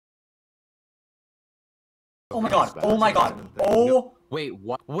Oh my god. Oh my god. Oh. Wait,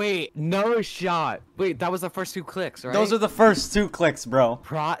 what? Wait, no shot. Wait, that was the first 2 clicks, right? Those are the first 2 clicks, bro.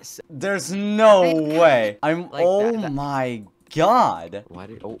 Pros. There's no way. I'm. Like oh that. my god. Why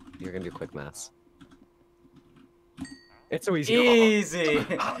did? Oh, you're gonna do quick maths. It's so easy. Easy.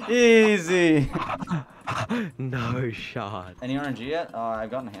 Easy. No shot. Any RNG yet?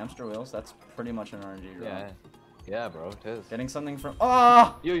 I've gotten hamster wheels. That's pretty much an RNG drop. Yeah. Yeah, bro, it is. Getting something from.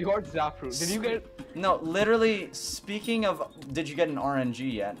 Oh! Yo, you got Zapru. Did you get? No, literally. Speaking of, did you get an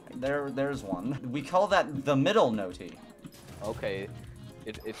RNG yet? There's one. We call that the middle Noti. Okay.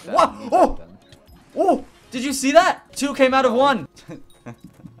 It's that. What? Oh! Then. Oh! Did you see that? 2 came out of 1.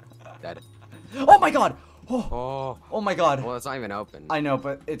 Dead. Oh my god! Oh! Oh. Oh my god! Well, it's not even open. I know,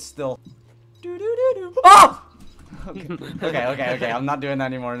 but it's still. Oh! Okay. I'm not doing that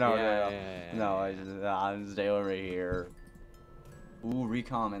anymore. No, no. I'm stay over here. Ooh,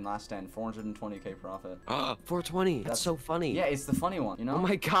 recom in last stand, 420k profit. 420. That's so funny. Yeah, it's the funny one, you know? Oh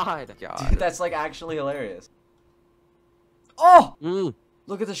my god. Dude, that's like actually hilarious. Oh! Mm.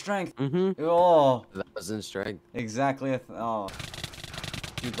 Look at the strength. Mm-hmm. Oh. That was in strength. Exactly. Oh.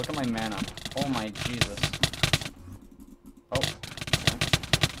 Dude, look at my mana. Oh my Jesus. Oh. Okay.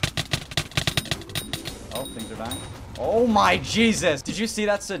 Oh, things are dying. Oh my Jesus! Did you see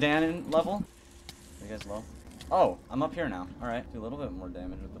that sedan in level? Are you guys low? Oh, I'm up here now. Alright, do a little bit more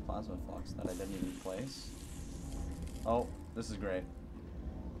damage with the plasma flux that I didn't even place. Oh, this is great.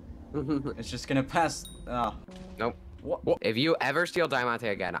 It's just gonna pass. Nope. What? If you ever steal Diamante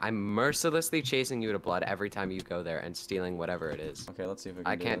again, I'm mercilessly chasing you to blood every time you go there and stealing whatever it is. Okay, let's see if we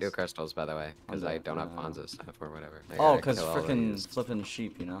can I can't do this. crystals, by the way, because I don't have Ponza stuff or whatever. Oh, because frickin' flipping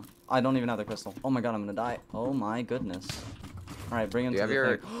sheep, you know? I don't even have the crystal. Oh my god, I'm gonna die. Oh my goodness. Alright, bring him to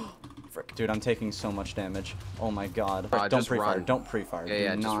the thing. Frick, dude, I'm taking so much damage. Oh my god. Don't pre-fire. Don't pre-fire.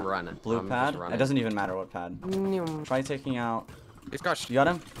 Yeah, just run. Blue pad? It doesn't even matter what pad. Try taking out. He's crushed. You got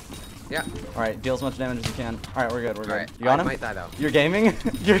him? Yeah. Alright, deal as much damage as you can. Alright, we're good. We're good. Right. You got him? Might die, though. You're gaming?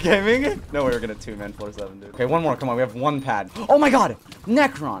 You're gaming? No way we're gonna 2-man 4-7, dude. Okay, one more. Come on, we have 1 pad. Oh my god!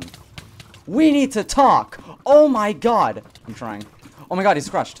 Necron! We need to talk! Oh my god! I'm trying. Oh my god, he's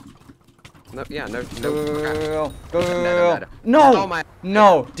crushed. No, yeah, no. Go. Dead. No! Oh my.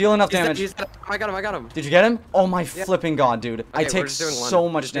 No! Deal enough damage. I got him, I got him. Did you get him? Oh my flipping god, dude. I take so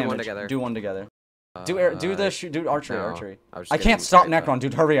much damage. Do one together. Do archery. I can't stop Necron,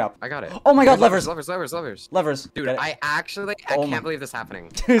 dude. Hurry up. I got it. Oh my god, levers. Levers. Dude, I can't believe this is happening.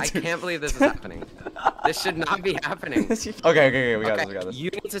 I can't believe this is happening. This should not be happening. Okay, we got this. You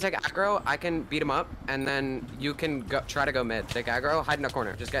need to take aggro. I can beat him up, and then you can try to go mid. Take aggro, hide in a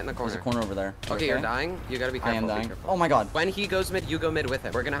corner. Just get in the corner. There's a corner over there. Okay, you're dying. You gotta be careful. I am dying. Oh my god. When he goes mid, you go mid with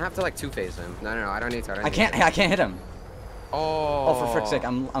him. We're gonna have to like 2-phase him. No, I don't need to. I can't hit him. Oh, for frick's sake,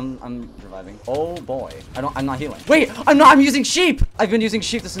 I'm reviving. Oh boy. I'm not healing. Wait, I'm using sheep! I've been using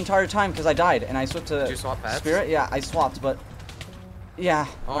sheep this entire time because I died and I switched to Did you swap pets? Spirit. Yeah, I swapped, but yeah.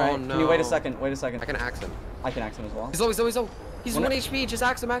 Oh Alright. no. Can you wait a second? I can axe him. I can axe him as well. He's low. He's 1 HP. Just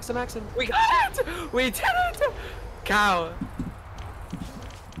axe him. We got it! We did it! Cow.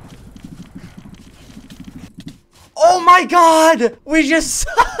 Oh my god! We just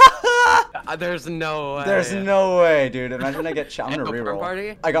There's no way. There's no way, dude. Imagine I get I'm gonna reroll.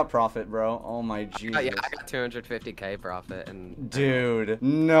 Party? I got profit, bro. Oh my Jesus. Yeah, I got 250k profit and dude,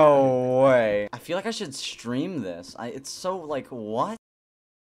 no way. I feel like I should stream this. It's so like what?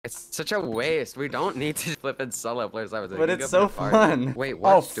 It's such a waste. We don't need to flip and solo players. But it's so fun. Wait,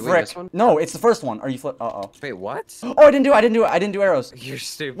 what? Oh, frick. No, it's the first one. Are you flip? Uh-oh. Wait, what? Oh, I didn't do it. I didn't do arrows. You're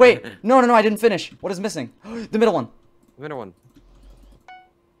stupid. Wait, no, I didn't finish. What is missing? The middle one. The middle one.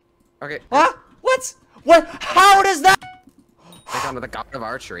 Okay. Huh? What? What? How does that? Take on to the god of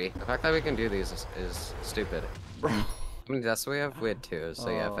archery. The fact that we can do these is stupid. How many deaths do we have? We had 2, so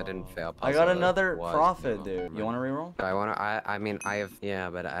yeah, if I didn't fail. I got another profit, dude. You want to reroll? I mean, I have, yeah,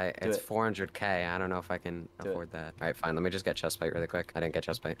 but it's 400k. I don't know if I can afford that. All right, fine. Let me just get chest plate really quick. I didn't get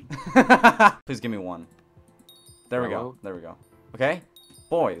chest plate. Please give me 1. There we go. Okay,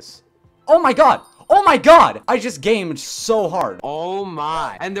 boys. Oh my god! Oh my god! I just gamed so hard. Oh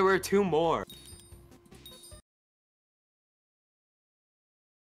my! And there were 2 more.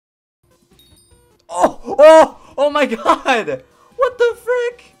 Oh my god! What the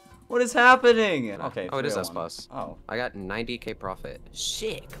frick? What is happening? Okay. Oh, it is S+. Oh. I got 90k profit.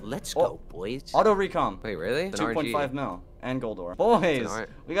 Sick. Let's go, boys. Auto recom. Wait, really? 2.5 mil. And gold ore. Boys,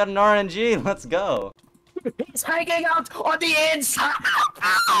 we got an RNG. Let's go. It's hanging out on the inside.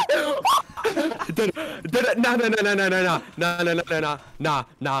 No.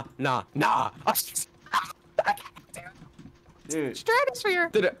 Dude. Stratosphere.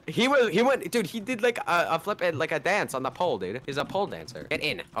 Dude, he went, dude, he did like a flip and like a dance on the pole, dude. He's a pole dancer. Get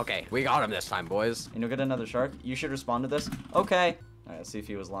in. Okay, we got him this time, boys. And you'll get another shark. You should respond to this. Okay. All right, let's see if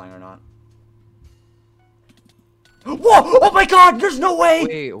he was lying or not. Whoa! Oh my god! There's no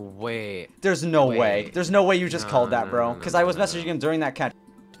way! Wait. There's no Wait. way. There's no way you just called that, bro. No, Because I was messaging him during that catch.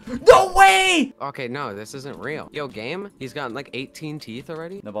 No way! Okay, no, this isn't real. Yo, game, he's gotten like 18 teeth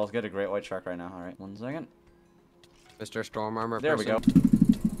already. The ball's good. A great white shark right now. All right, 1 second. Mr. Storm Armor There we person.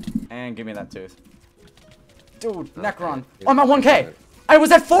 go. And give me that tooth. Dude, Necron. Dude, Oh, I'm at 1k. I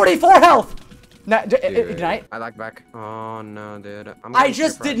was at 44 health. Ignite. I like back. Oh no, dude. I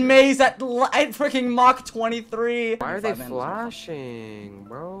just did maze at freaking Mach 23. Why are they flashing,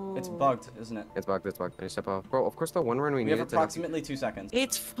 bro? It's bugged, isn't it? It's bugged. It's bugged. I step off. Bro, of course the one run we We have needed approximately 2 seconds.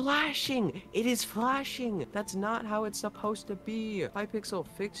 It's flashing. It is flashing. That's not how it's supposed to be. Hypixel,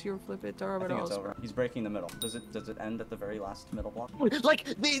 fix your flip it I think it's terminals. over. He's breaking the middle. Does it end at the very last middle block? Like,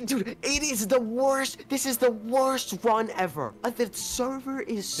 dude, it is the worst. This is the worst run ever. The server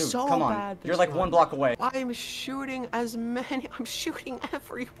is Dude, so come on. bad. You're like 1 block away. I'm shooting as many. I'm shooting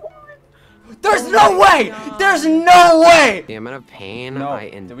everyone. There's no way! There's no way! The amount of pain No. I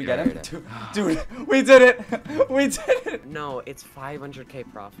endured. Did we get him? Dude, we did it! We did it! No, it's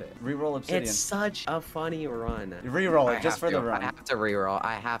 500k profit. Reroll Obsidian. It's such a funny run. Reroll it just for the run. I have to reroll.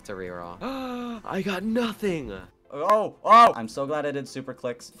 I have to reroll. I got nothing. Oh, I'm so glad I did super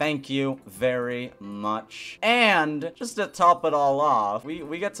clicks. Thank you very much. And just to top it all off,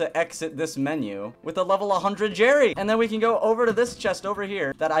 we get to exit this menu with a level 100 Jerry. And then we can go over to this chest over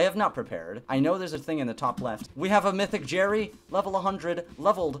here that I have not prepared. I know there's a thing in the top left. We have a mythic Jerry, level 100,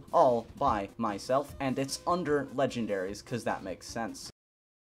 leveled all by myself. And it's under legendaries, because that makes sense.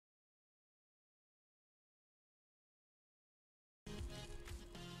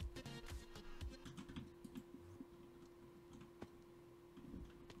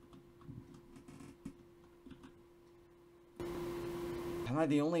 Am I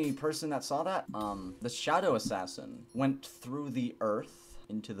the only person that saw that? The Shadow Assassin went through the earth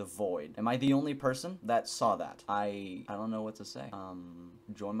into the void. Am I the only person that saw that? I don't know what to say.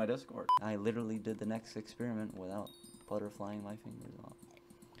 Join my Discord. I literally did the next experiment without butterflying my fingers off.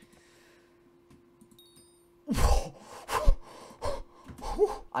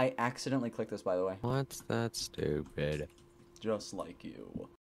 I accidentally clicked this, by the way. What's that stupid? Just like you.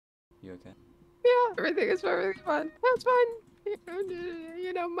 You okay? Yeah, everything is perfectly fine. That's fine.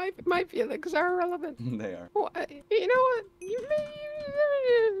 You know, my feelings are irrelevant. They are. What? You know what?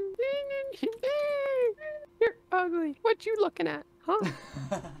 You're ugly. What you looking at, huh?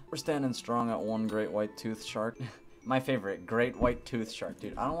 We're standing strong at 1 great white tooth shark. My favorite, great white tooth shark,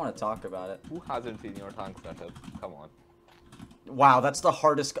 dude. I don't want to talk about it. Who hasn't seen your tongue setup? Come on. Wow, that's the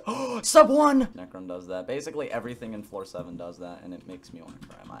hardest. Sub 1! Necron does that. Basically, everything in floor 7 does that, and it makes me want to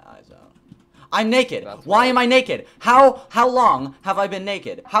cry my eyes out. I'm naked. Why am I naked? How long have I been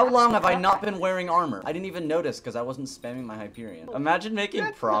naked? How long have I not been wearing armor? I didn't even notice because I wasn't spamming my Hyperion. Imagine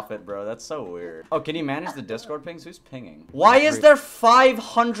making profit, bro. That's so weird. Oh, can you manage the Discord pings? Who's pinging? Why is there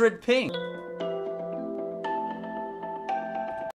 500 ping?